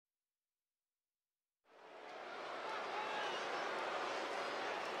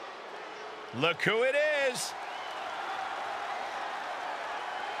Look who it is.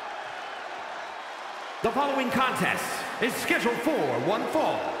 The following contest is scheduled for one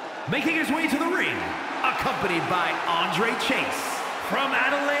fall. Making his way to the ring, accompanied by Andre Chase from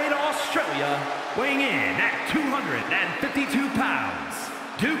Adelaide, Australia, weighing in at 252 pounds,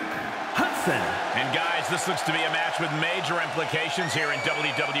 Duke Hudson. And guys, this looks to be a match with major implications here in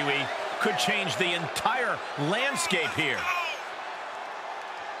WWE. Could change the entire landscape here.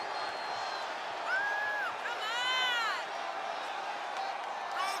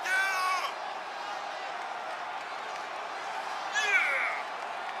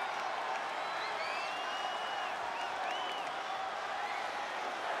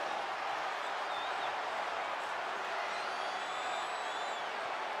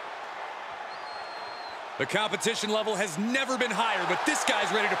 The competition level has never been higher, but this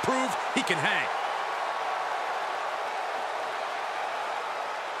guy's ready to prove he can hang.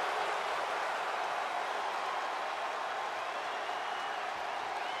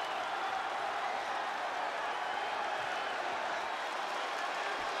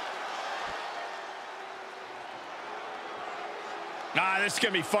 This is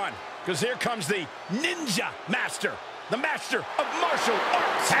going to be fun, because here comes the Ninja Master, the Master of Martial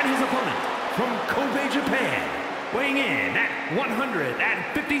Arts. And his opponent, from Kobe, Japan, weighing in at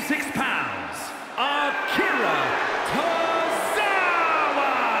 156 pounds, Akira Tozawa!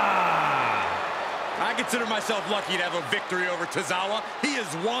 I consider myself lucky to have a victory over Tozawa. He is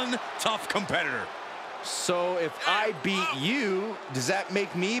one tough competitor. So if I beat you, does that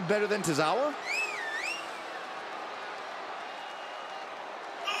make me better than Tozawa?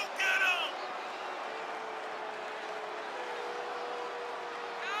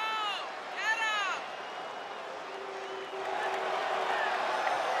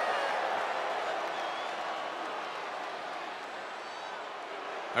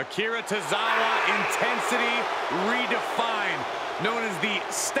 Akira Tozawa, intensity redefined. Known as the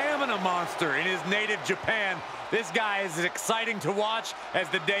stamina monster in his native Japan, this guy is as exciting to watch as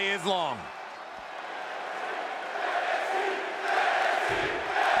the day is long.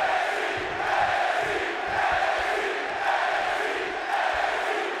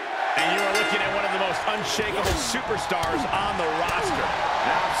 And you are looking at one of the most unshakable superstars on the roster.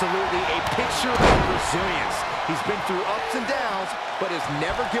 Absolutely a picture of resilience. He's been through ups and downs, but has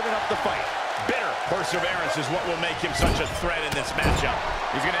never given up the fight. Bitter perseverance is what will make him such a threat in this matchup.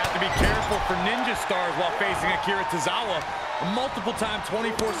 He's going to have to be careful for Ninja Stars while facing Akira Tozawa. A multiple-time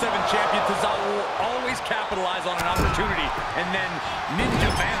 24/7 champion, Tozawa will always capitalize on an opportunity and then ninja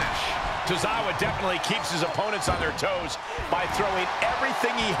vanish. Tozawa definitely keeps his opponents on their toes by throwing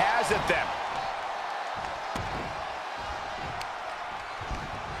everything he has at them.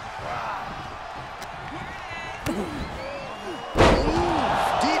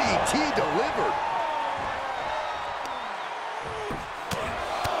 DDT delivered.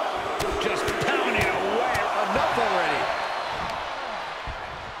 Just pounding away. Enough already.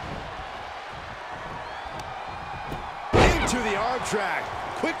 Into the arm drag.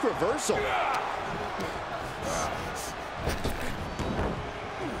 Quick reversal.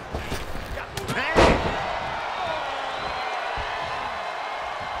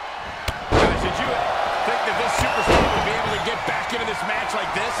 Get into this match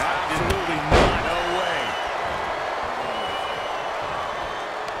like this? Absolutely not. No way.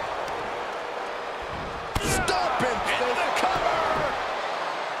 Stop it. Into the cover.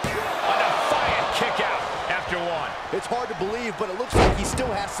 A defiant kick out after one. It's hard to believe, but it looks like he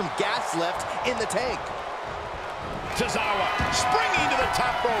still has some gas left in the tank. Tozawa springing to the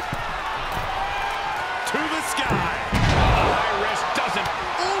top rope. To the sky. A high risk doesn't.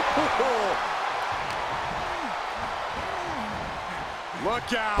 Ooh.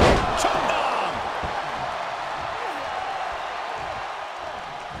 Look out. Chop-bomb.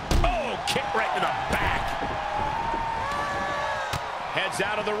 Oh, kick right to the back. Heads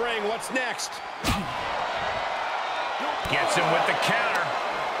out of the ring. What's next? Gets him with the counter.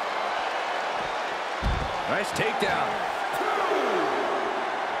 Nice takedown.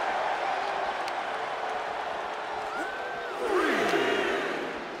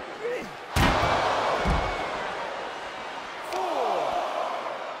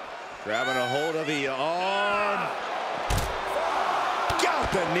 Grabbing a hold of the arm.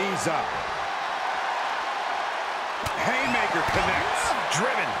 Got the knees up. Haymaker connects.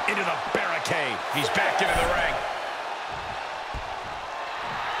 Driven into the barricade. He's back into the ring.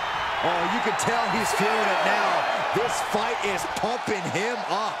 Oh, you can tell he's feeling it now. This fight is pumping him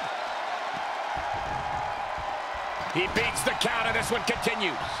up. He beats the counter. This one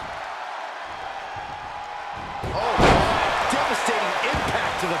continues. Oh, devastating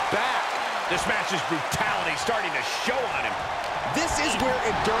impact to the back. This match's brutality starting to show on him. This is where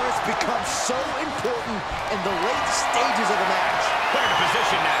endurance becomes so important in the late stages of the match. Put in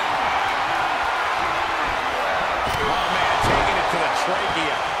position now. Oh, man, taking it to the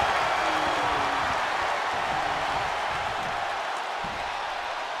trachea.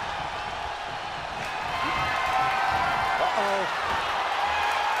 Uh-oh.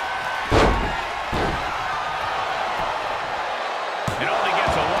 It only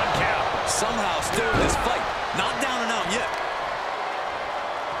gets a 1 count. Somehow still in this fight. Not down and out yet.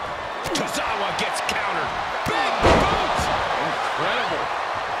 Tozawa gets countered. Big boot! Incredible.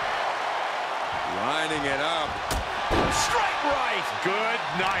 Lining it up. Straight right. Good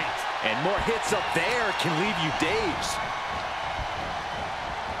night. And more hits up there can leave you dazed.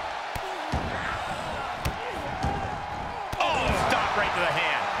 Oh, stop right to the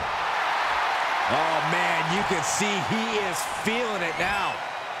hand. Oh, man, you can see he is feeling it now.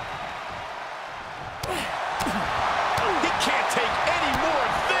 He can't take any more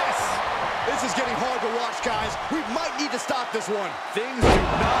of this. This is getting hard to watch, guys. We might need to stop this one. Things do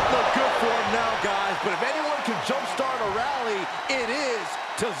not look good for him now, guys. But if anyone can jumpstart a rally, it is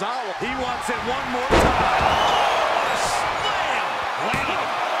Tozawa. He wants it one more time. Oh, slam! Landed.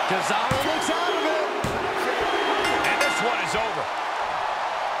 Tozawa looks out of it. And this one is over.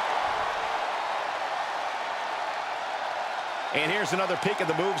 And here's another peek at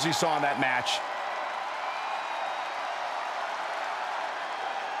the moves you saw in that match.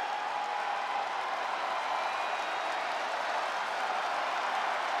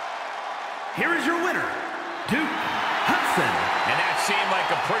 Here is your winner, Duke Hudson. And that seemed like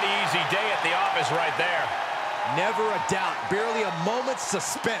a pretty easy day at the office right there. Never a doubt, barely a moment's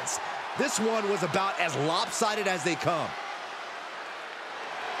suspense. This one was about as lopsided as they come.